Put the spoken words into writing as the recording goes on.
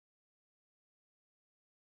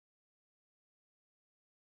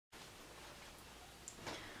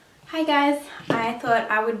Hi guys, I thought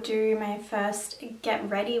I would do my first get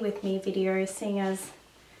ready with me video, seeing as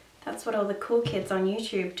that's what all the cool kids on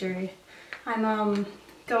YouTube do. I'm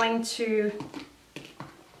going to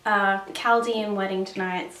a Chaldean wedding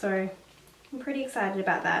tonight, so I'm pretty excited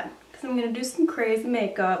about that because I'm going to do some crazy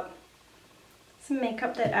makeup. Some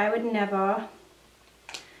makeup that I would never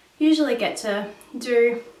usually get to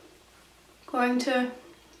do going to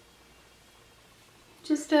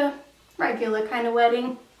just a regular kind of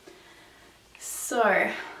wedding. So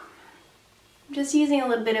I'm just using a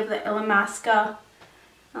little bit of the Illamasqua,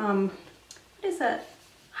 what is that,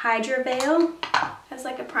 Hydra veil as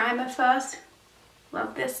like a primer first.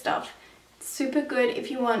 Love this stuff. It's super good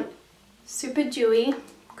if you want super dewy,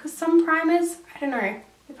 because some primers, I don't know,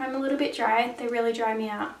 if I'm a little bit dry, they really dry me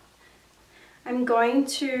out. I'm going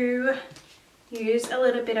to use a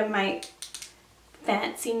little bit of my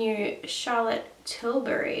fancy new Charlotte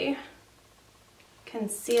Tilbury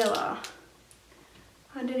concealer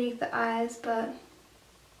underneath the eyes, but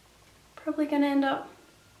probably gonna end up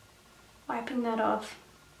wiping that off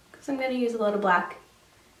because I'm gonna use a lot of black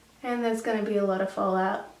and there's gonna be a lot of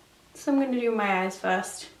fallout. So I'm gonna do my eyes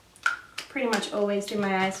first. Pretty much always do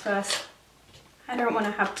my eyes first. I don't want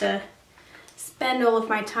to have to spend all of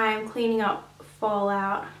my time cleaning up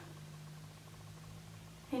fallout.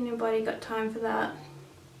 Ain't nobody got time for that.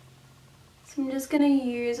 So I'm just gonna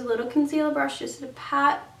use a little concealer brush just to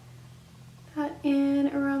pat that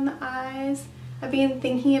in around the eyes. I've been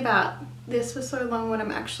thinking about this for so long, what I'm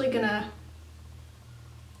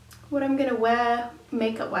gonna wear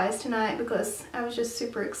makeup wise tonight, because I was just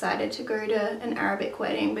super excited to go to an Arabic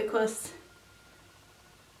wedding because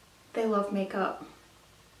they love makeup.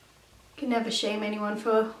 Can never shame anyone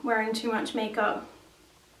for wearing too much makeup.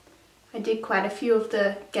 I did quite a few of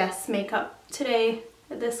the guests' makeup today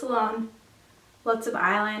at the salon. Lots of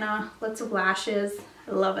eyeliner, lots of lashes.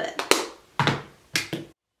 I love it.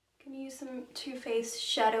 Gonna use some Too Faced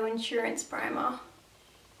Shadow Insurance Primer.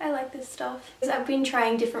 I like this stuff. I've been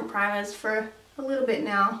trying different primers for a little bit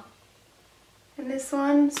now, and this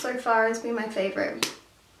one so far has been my favorite.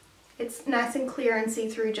 It's nice and clear and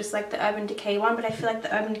see-through, just like the Urban Decay one, but I feel like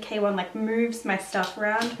the Urban Decay one like moves my stuff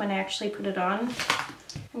around when I actually put it on.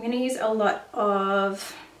 I'm gonna use a lot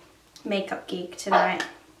of Makeup Geek tonight.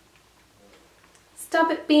 Stop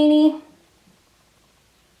it, beanie.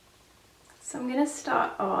 So I'm gonna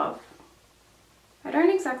start off. I don't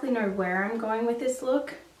exactly know where I'm going with this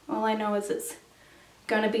look. All I know is it's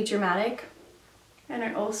gonna be dramatic, and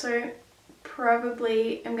I also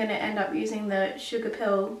probably am gonna end up using the Sugar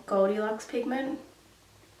Pill Goldilocks pigment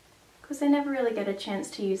because I never really get a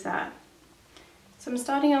chance to use that. So I'm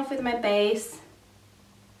starting off with my base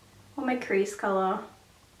or my crease color.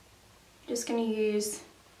 I'm just gonna use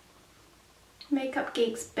Makeup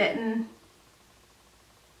Geek's Bitten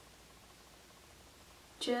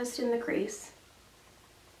just in the crease,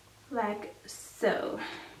 like so.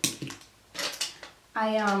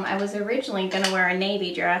 I was originally gonna wear a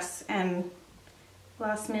navy dress, and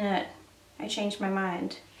last minute I changed my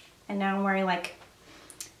mind, and now I'm wearing like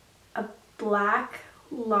a black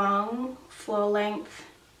long floor length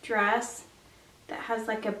dress that has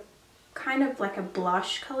like a kind of like a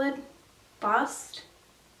blush colored bust.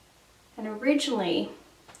 And originally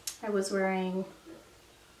I was wearing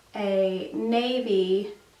a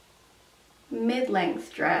navy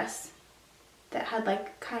mid-length dress that had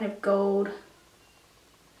like kind of gold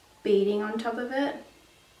beading on top of it.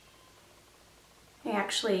 I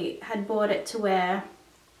actually had bought it to wear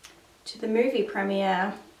to the movie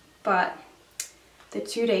premiere, but the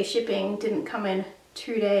 2-day shipping didn't come in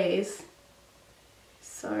 2 days.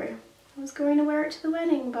 So I was going to wear it to the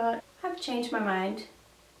wedding, but I've changed my mind.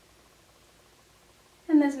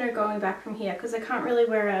 And there's no going back from here because I can't really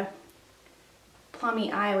wear a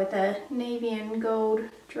plummy eye with a navy and gold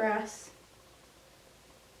dress.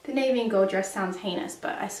 The navy and gold dress sounds heinous,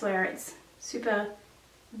 but I swear it's super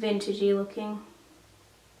vintagey looking.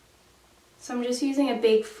 So I'm just using a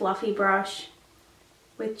big fluffy brush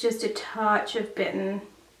with just a touch of Bitten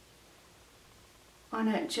on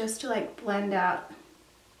it just to like blend out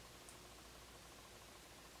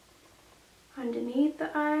underneath the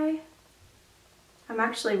eye. I'm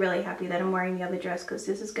actually really happy that I'm wearing the other dress because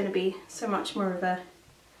this is going to be so much more of a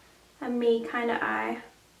me kind of eye.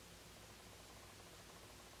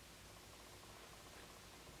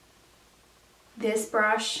 This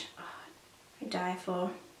brush, oh, I die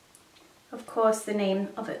for. Of course the name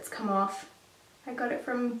of it's come off. I got it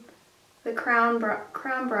from the crown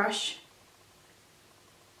brush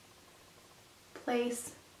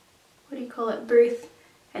place, what do you call it, booth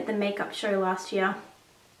at the makeup show last year.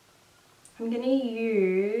 I'm gonna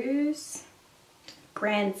use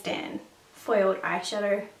Grandstand foiled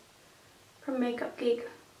eyeshadow from Makeup Geek.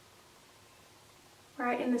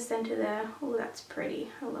 Right in the center there. Oh, that's pretty.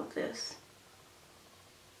 I love this.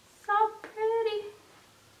 So pretty.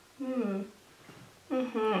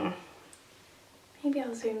 Maybe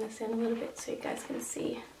I'll zoom this in a little bit so you guys can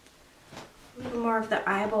see a little more of the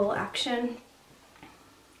eyeball action.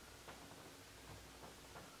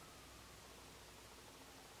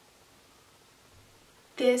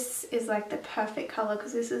 This is like the perfect color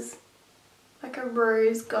because this is like a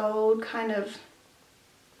rose gold kind of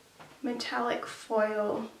metallic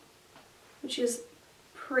foil, which is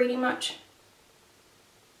pretty much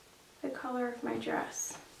the color of my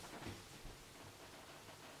dress.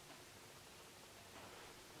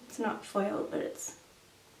 It's not foiled, but it's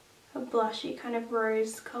a blushy kind of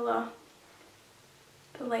rose color,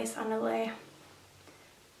 the lace underlay.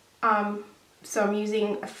 So I'm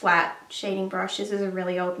using a flat shading brush. This is a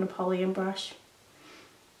really old Napoleon brush.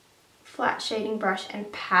 Flat shading brush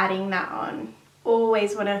and patting that on.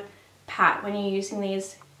 Always want to pat when you're using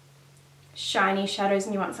these shiny shadows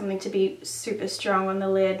and you want something to be super strong on the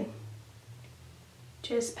lid.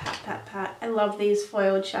 Just pat, pat, pat. I love these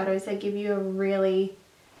foiled shadows. They give you a really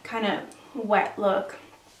kind of wet look.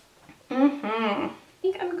 I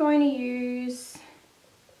think I'm going to use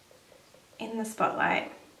In the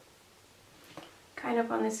Spotlight, kind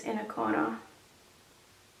of on this inner corner.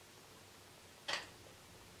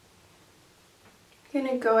 I'm going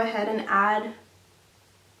to go ahead and add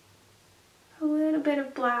a little bit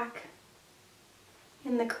of black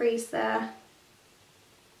in the crease there.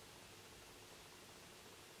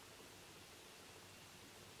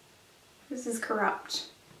 This is Corrupt.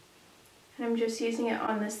 And I'm just using it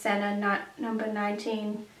on the center number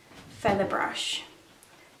 19 feather brush.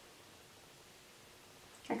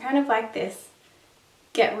 I kind of like this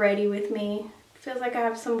get ready with me. Feels like I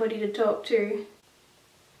have somebody to talk to.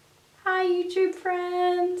 Hi YouTube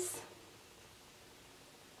friends!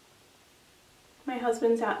 My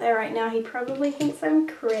husband's out there right now. He probably thinks I'm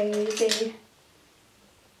crazy.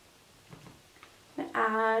 I'm gonna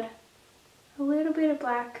add a little bit of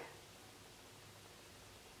black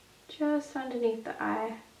just underneath the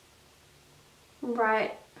eye,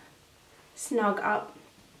 right snug up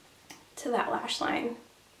to that lash line.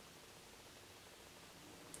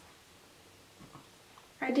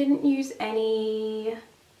 I didn't use any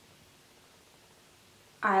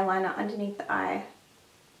eyeliner underneath the eye.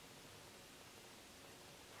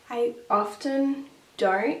 I often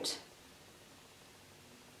don't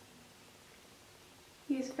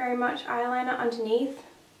use very much eyeliner underneath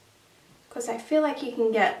because I feel like you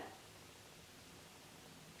can get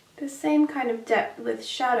the same kind of depth with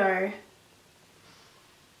shadow,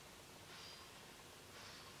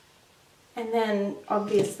 and then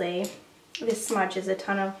obviously this smudges a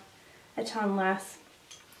ton less.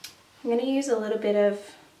 I'm going to use a little bit of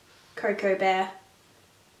Cocoa Bear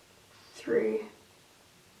through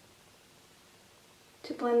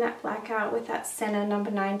to blend that black out with that center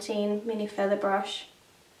number 19 mini feather brush.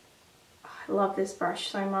 Oh, I love this brush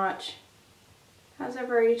so much, as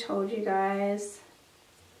I've already told you guys.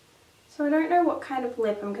 So I don't know what kind of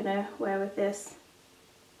lip I'm going to wear with this.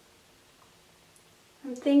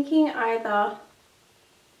 I'm thinking either,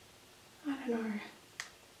 I don't know,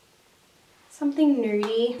 something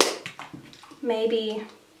nudie, maybe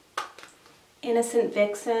Innocent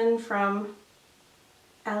Vixen from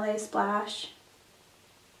LA Splash.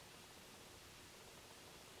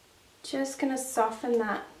 Just going to soften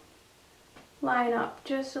that line up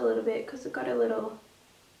just a little bit because it got a little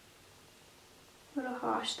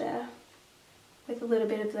harsh there, with a little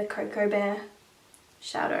bit of the Cocoa Bear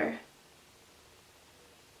shadow.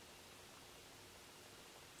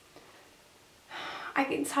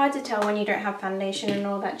 It's hard to tell when you don't have foundation and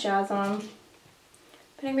all that jazz on,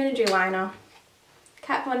 but I'm going to do liner.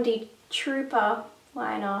 Kat Von D Trooper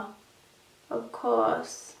liner, of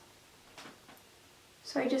course.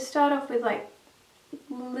 So I just start off with like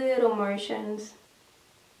little motions,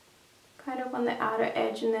 kind of on the outer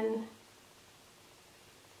edge, and then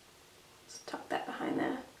just tuck that behind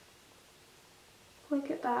there, flick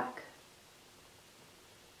it back.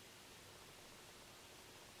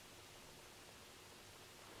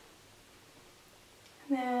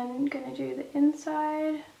 And then I'm going to do the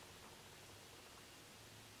inside.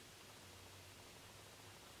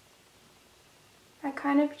 I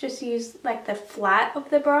kind of just use like the flat of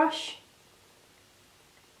the brush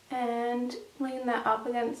and lean that up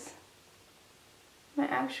against my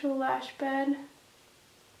actual lash bed.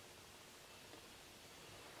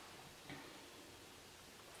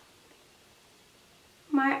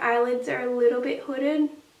 My eyelids are a little bit hooded,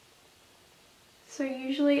 so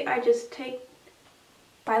usually I just take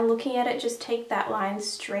by looking at it, just take that line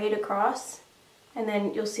straight across, and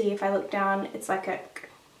then you'll see if I look down, it's like a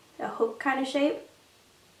hook kind of shape.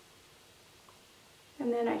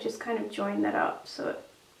 And then I just kind of join that up, so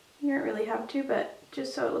you don't really have to, but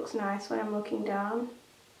just so it looks nice when I'm looking down.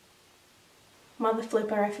 Mother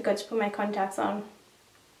flipper, I forgot to put my contacts on.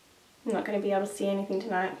 I'm not going to be able to see anything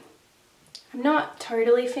tonight. I'm not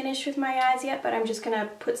totally finished with my eyes yet, but I'm just going to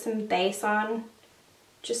put some base on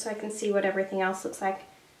just so I can see what everything else looks like.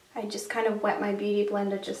 I just kind of wet my beauty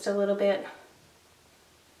blender just a little bit.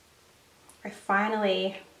 I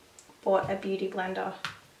finally bought a beauty blender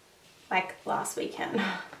like last weekend.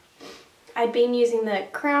 I'd been using the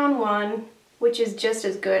Crown one, which is just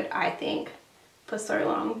as good, I think, for so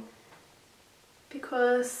long.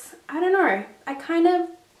 Because, I don't know, I kind of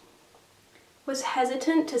was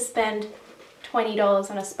hesitant to spend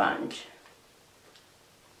 $20 on a sponge.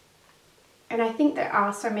 And I think there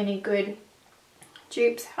are so many good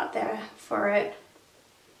dupes out there for it.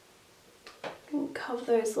 I can cover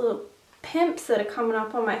those little pimps that are coming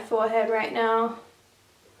up on my forehead right now.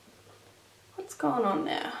 What's going on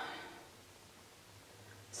there?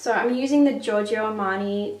 So I'm using the Giorgio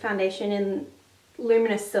Armani foundation in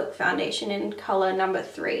Luminous Silk Foundation in color number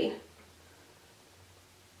 3.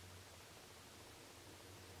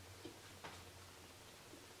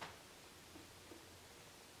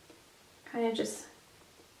 Kind of just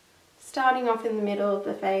starting off in the middle of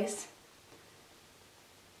the face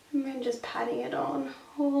and then just patting it on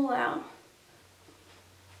all out.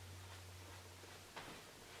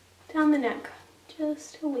 Down the neck,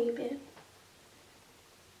 just a wee bit.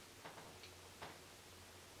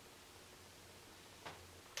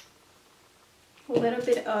 A little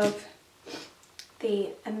bit of the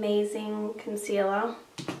Amazing concealer.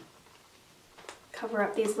 Cover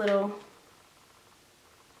up these little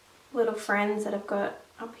friends that I've got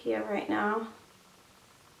up here right now.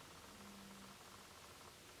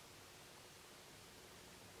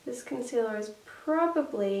 This concealer is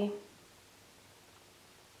probably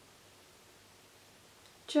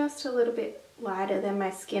just a little bit lighter than my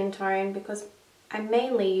skin tone because I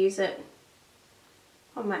mainly use it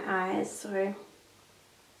on my eyes, so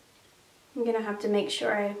I'm gonna have to make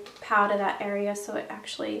sure I powder that area so it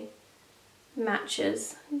actually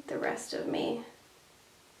matches the rest of me.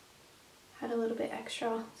 Had a little bit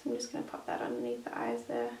extra, so I'm just gonna pop that underneath the eyes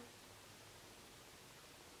there.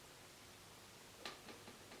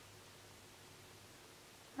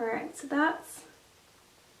 Alright, so that's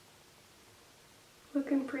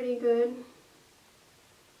looking pretty good.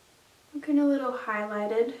 Looking a little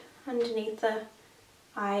highlighted underneath the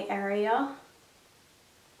eye area.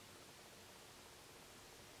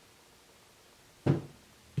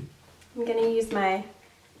 I'm going to use my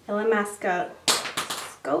Illamasqua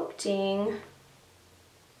Sculpting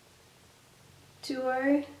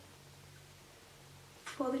Duo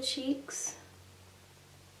for the cheeks.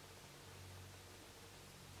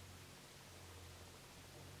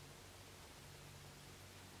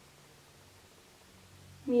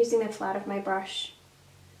 I'm using the flat of my brush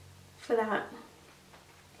for that.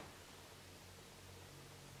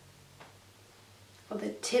 Or the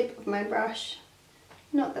tip of my brush,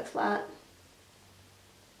 not the flat.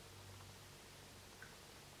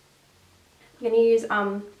 I'm going to use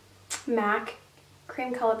MAC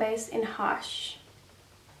Cream Color Base in Hush.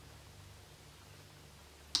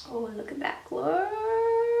 Oh, look at that glow.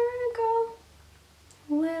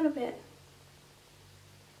 A little bit.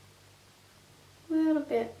 A little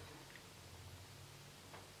bit.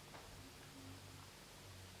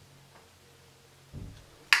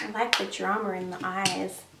 I like the drama in the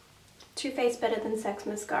eyes. Too Faced better than Sex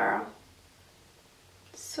Mascara.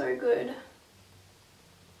 So good.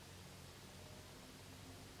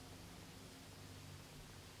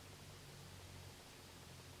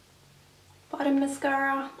 Bottom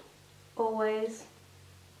mascara, always.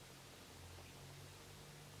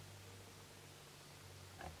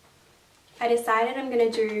 I decided I'm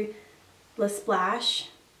going to do the Splash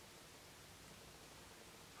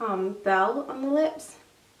Belle on the lips.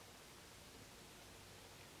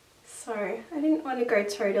 So I didn't want to go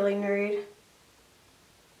totally nude.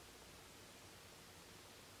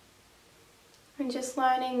 I'm just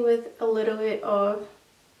lining with a little bit of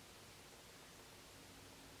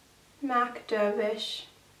MAC Dervish.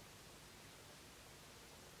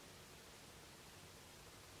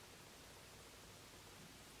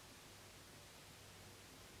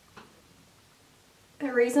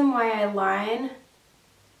 The reason why I line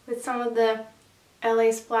with some of the LA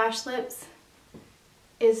Splash lips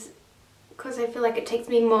is because I feel like it takes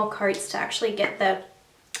me more coats to actually get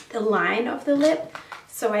the line of the lip.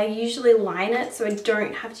 So I usually line it so I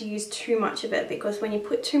don't have to use too much of it, because when you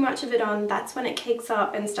put too much of it on, that's when it cakes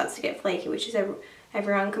up and starts to get flaky, which is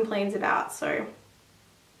everyone complains about. So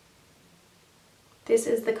this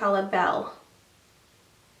is the color Belle.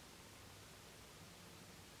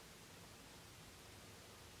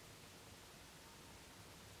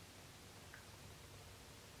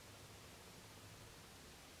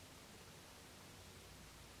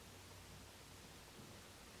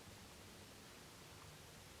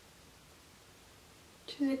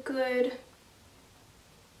 Which is a good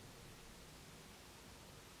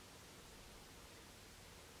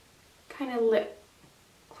kind of lip,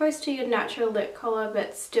 close to your natural lip color,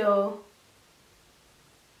 but still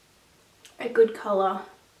a good color.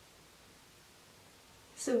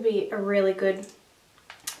 This would be a really good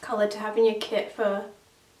color to have in your kit for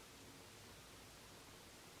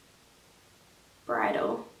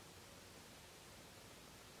bridal.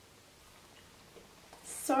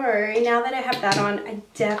 So now that I have that on, I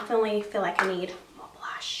definitely feel like I need more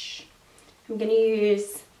blush. I'm going to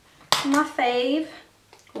use my fave,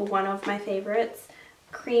 or one of my favorites,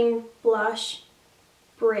 Cream Blush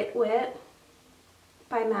Brit Wet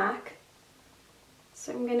by MAC.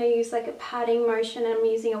 So I'm going to use like a patting motion. I'm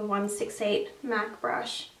using a 168 MAC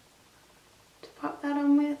brush to pop that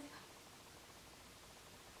on with.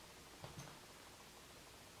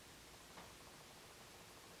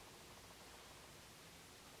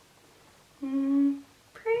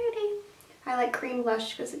 Pretty. I like cream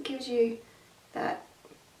blush because it gives you that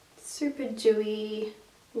super dewy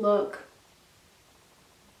look.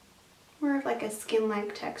 More of like a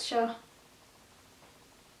skin-like texture.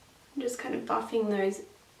 I'm just kind of buffing those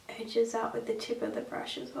edges out with the tip of the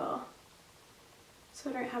brush as well, so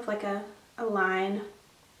I don't have like a line.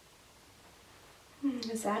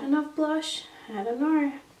 Is that enough blush? I don't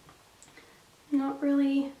know. I'm not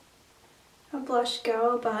really a blush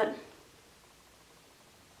girl, but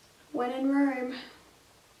when in Rome.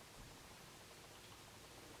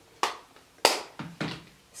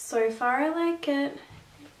 So far I like it.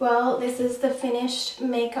 Well, this is the finished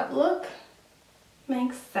makeup look. My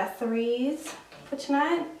accessories for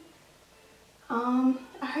tonight. I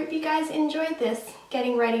hope you guys enjoyed this,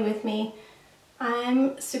 getting ready with me.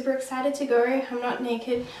 I'm super excited to go. I'm not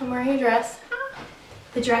naked, I'm wearing a dress.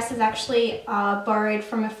 The dress is actually borrowed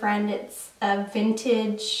from a friend. It's a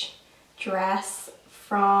vintage dress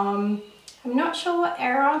from, I'm not sure what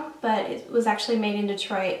era, but it was actually made in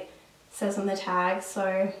Detroit, it says on the tag.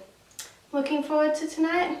 So looking forward to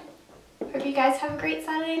tonight. Hope you guys have a great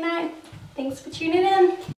Saturday night. Thanks for tuning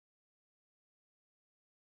in.